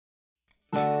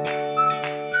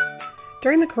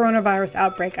During the coronavirus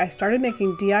outbreak, I started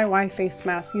making DIY face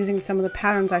masks using some of the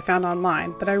patterns I found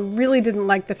online, but I really didn't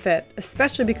like the fit,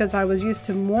 especially because I was used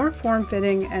to more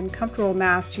form-fitting and comfortable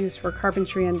masks used for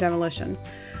carpentry and demolition.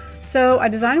 So I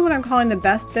designed what I'm calling the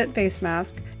Best Fit Face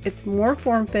Mask. It's more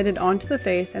form-fitted onto the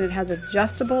face, and it has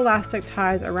adjustable elastic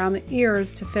ties around the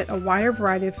ears to fit a wider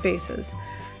variety of faces.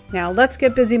 Now let's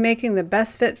get busy making the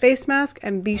Best Fit Face Mask,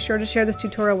 and be sure to share this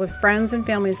tutorial with friends and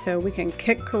family so we can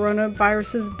kick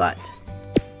coronavirus's butt.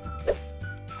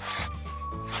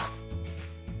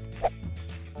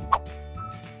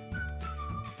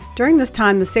 During this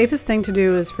time, the safest thing to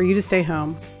do is for you to stay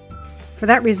home. For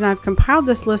that reason, I've compiled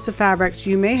this list of fabrics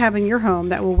you may have in your home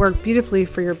that will work beautifully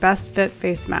for your best fit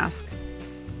face mask.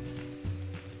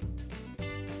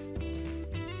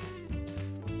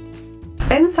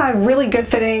 Inside really good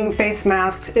fitting face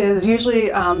masks is usually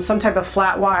some type of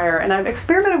flat wire, and I've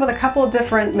experimented with a couple of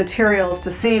different materials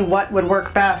to see what would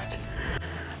work best.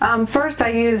 First I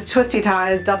used twisty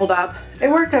ties doubled up. It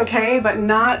worked okay, but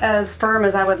not as firm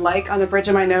as I would like on the bridge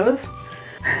of my nose.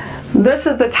 This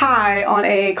is the tie on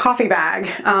a coffee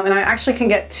bag, and I actually can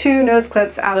get 2 nose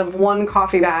clips out of 1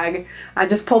 coffee bag. I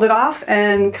just pulled it off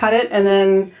and cut it and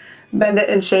then bend it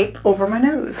in shape over my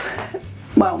nose.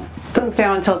 Well, it doesn't stay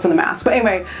on until it's in the mask, but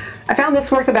anyway, I found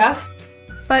this worked the best.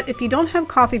 But if you don't have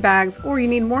coffee bags or you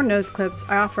need more nose clips,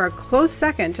 I offer a close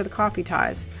second to the coffee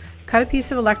ties. Cut a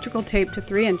piece of electrical tape to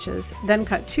 3 inches, then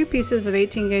cut 2 pieces of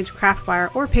 18 gauge craft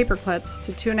wire or paper clips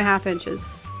to 2.5 inches.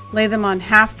 Lay them on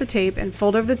half the tape and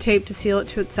fold over the tape to seal it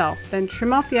to itself. Then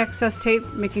trim off the excess tape,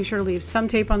 making sure to leave some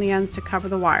tape on the ends to cover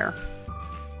the wire.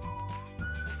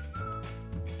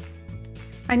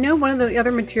 I know one of the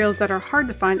other materials that are hard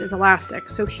to find is elastic,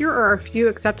 so here are a few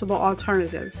acceptable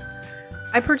alternatives.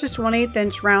 I purchased 1/8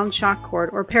 inch round shock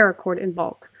cord or paracord in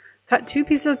bulk. Cut 2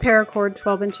 pieces of paracord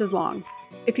 12 inches long.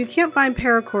 If you can't find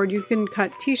paracord, you can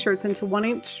cut t-shirts into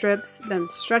 1/8 strips, then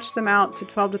stretch them out to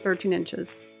 12 to 13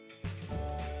 inches.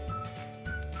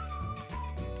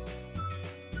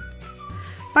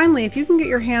 Finally, if you can get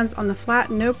your hands on the flat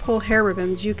no-pull hair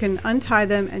ribbons, you can untie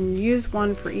them and use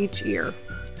one for each ear.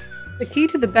 The key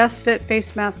to the Best Fit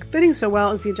face mask fitting so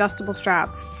well is the adjustable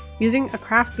straps. Using a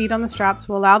craft bead on the straps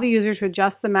will allow the user to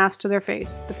adjust the mask to their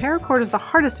face. The paracord is the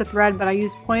hardest to thread, but I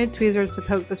use pointed tweezers to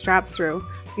poke the straps through.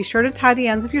 Be sure to tie the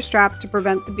ends of your straps to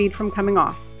prevent the bead from coming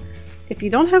off. If you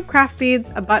don't have craft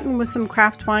beads, a button with some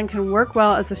craft twine can work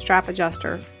well as a strap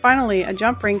adjuster. Finally, a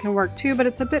jump ring can work too, but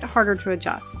it's a bit harder to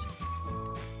adjust.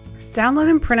 Download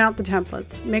and print out the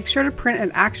templates. Make sure to print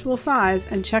an actual size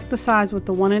and check the size with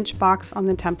the 1-inch box on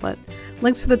the template.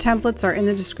 Links for the templates are in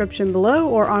the description below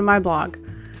or on my blog.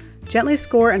 Gently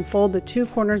score and fold the 2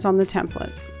 corners on the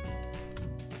template.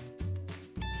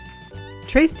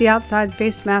 Trace the outside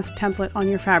face mask template on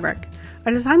your fabric.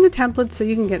 I designed the template so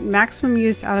you can get maximum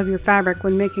use out of your fabric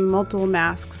when making multiple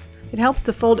masks. It helps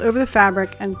to fold over the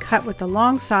fabric and cut with the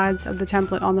long sides of the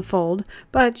template on the fold,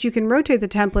 but you can rotate the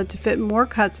template to fit more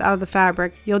cuts out of the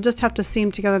fabric. You'll just have to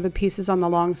seam together the pieces on the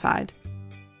long side.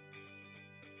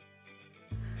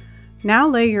 Now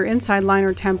lay your inside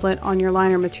liner template on your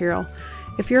liner material.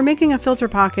 If you're making a filter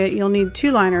pocket, you'll need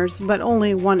 2 liners, but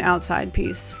only 1 outside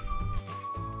piece.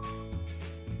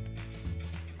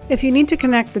 If you need to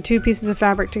connect the 2 pieces of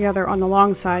fabric together on the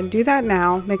long side, do that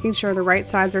now, making sure the right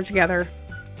sides are together.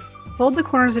 Fold the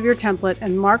corners of your template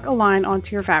and mark a line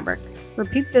onto your fabric.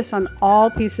 Repeat this on all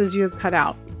pieces you have cut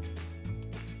out.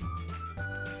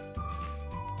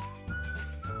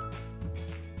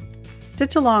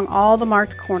 Stitch along all the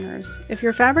marked corners. If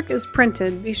your fabric is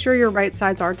printed, be sure your right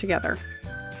sides are together.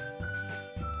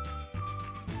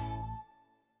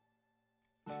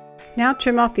 Now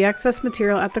trim off the excess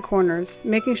material at the corners,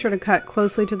 making sure to cut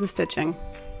closely to the stitching.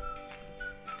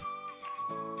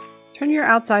 Turn your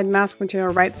outside mask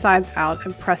material right sides out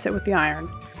and press it with the iron.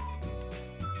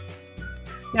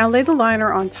 Now lay the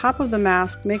liner on top of the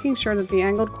mask, making sure that the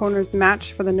angled corners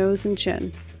match for the nose and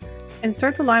chin.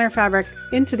 Insert the liner fabric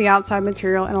into the outside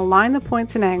material and align the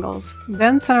points and angles.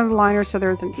 Then center the liner so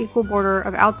there is an equal border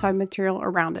of outside material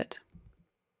around it.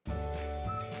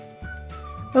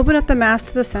 Open up the mask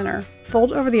to the center.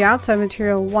 Fold over the outside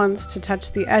material once to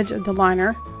touch the edge of the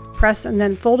liner. Press and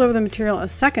then fold over the material a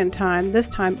second time, this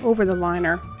time over the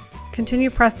liner. Continue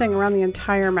pressing around the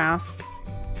entire mask.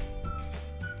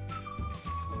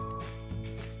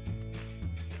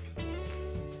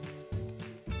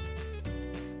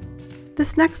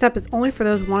 This next step is only for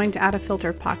those wanting to add a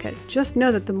filter pocket. Just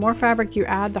know that the more fabric you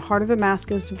add, the harder the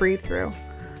mask is to breathe through.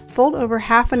 Fold over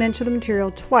 1/2 inch of the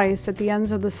material twice at the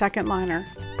ends of the second liner.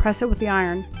 Press it with the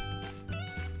iron.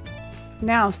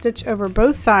 Now stitch over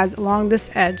both sides along this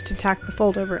edge to tack the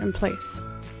fold over in place.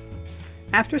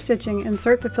 After stitching,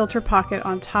 insert the filter pocket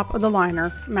on top of the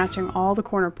liner, matching all the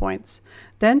corner points.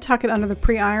 Then tuck it under the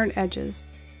pre-ironed edges.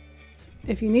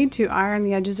 If you need to, iron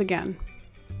the edges again.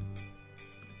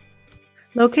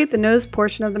 Locate the nose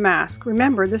portion of the mask.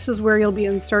 Remember, this is where you'll be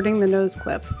inserting the nose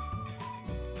clip.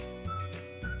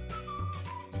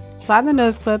 Flatten the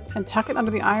nose clip and tuck it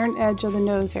under the iron edge of the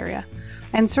nose area.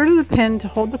 I inserted a pin to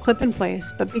hold the clip in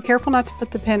place, but be careful not to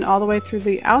put the pin all the way through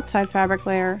the outside fabric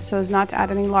layer so as not to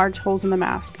add any large holes in the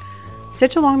mask.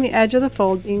 Stitch along the edge of the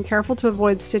fold, being careful to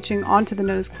avoid stitching onto the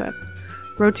nose clip.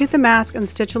 Rotate the mask and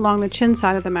stitch along the chin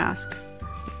side of the mask.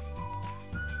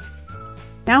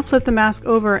 Now flip the mask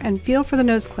over and feel for the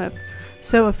nose clip.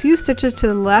 Sew a few stitches to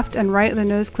the left and right of the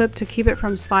nose clip to keep it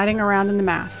from sliding around in the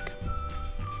mask.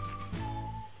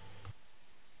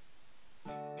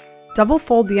 Double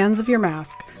fold the ends of your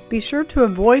mask. Be sure to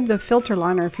avoid the filter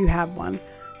liner if you have one.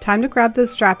 Time to grab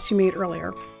those straps you made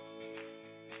earlier.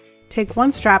 Take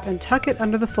one strap and tuck it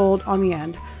under the fold on the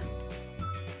end.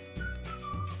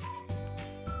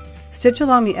 Stitch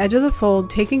along the edge of the fold,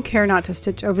 taking care not to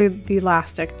stitch over the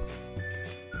elastic.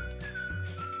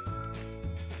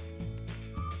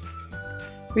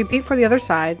 Repeat for the other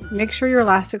side. Make sure your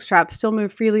elastic straps still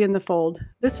move freely in the fold.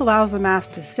 This allows the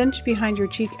mask to cinch behind your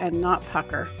cheek and not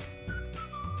pucker.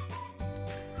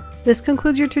 This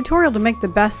concludes your tutorial to make the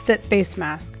best fit face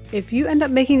mask. If you end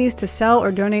up making these to sell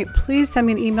or donate, please send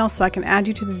me an email so I can add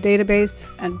you to the database,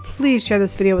 and please share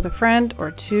this video with a friend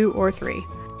or 2 or 3.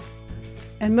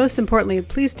 And most importantly,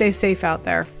 please stay safe out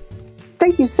there.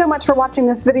 Thank you so much for watching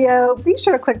this video. Be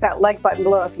sure to click that like button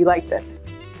below if you liked it.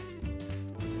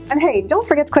 And hey, don't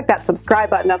forget to click that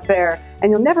subscribe button up there,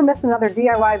 and you'll never miss another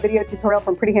DIY video tutorial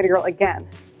from Pretty Handy Girl again.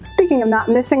 Speaking of not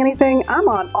missing anything, I'm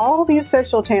on all these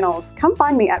social channels. Come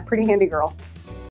find me at Pretty Handy Girl.